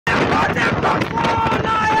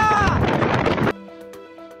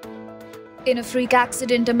In a freak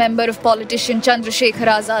accident, a member of politician Chandrashekhar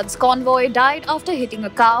Azad's convoy died after hitting a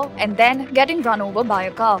cow and then getting run over by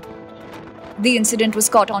a car. The incident was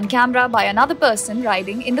caught on camera by another person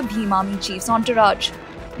riding in the Bhim Army chief's entourage.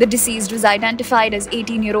 The deceased was identified as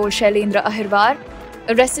 18-year-old Shailendra Ahirwar,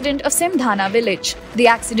 a resident of Semadhana village. The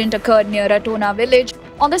accident occurred near Ratona village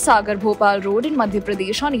on the Sagar-Bhopal Road in Madhya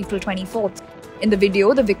Pradesh on April 24th. In the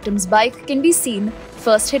video, the victim's bike can be seen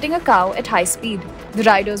first hitting a cow at high speed. The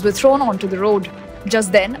riders were thrown onto the road.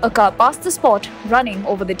 Just then, a car passed the spot, running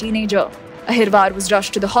over the teenager. Ahirwar was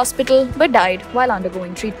rushed to the hospital but died while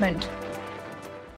undergoing treatment.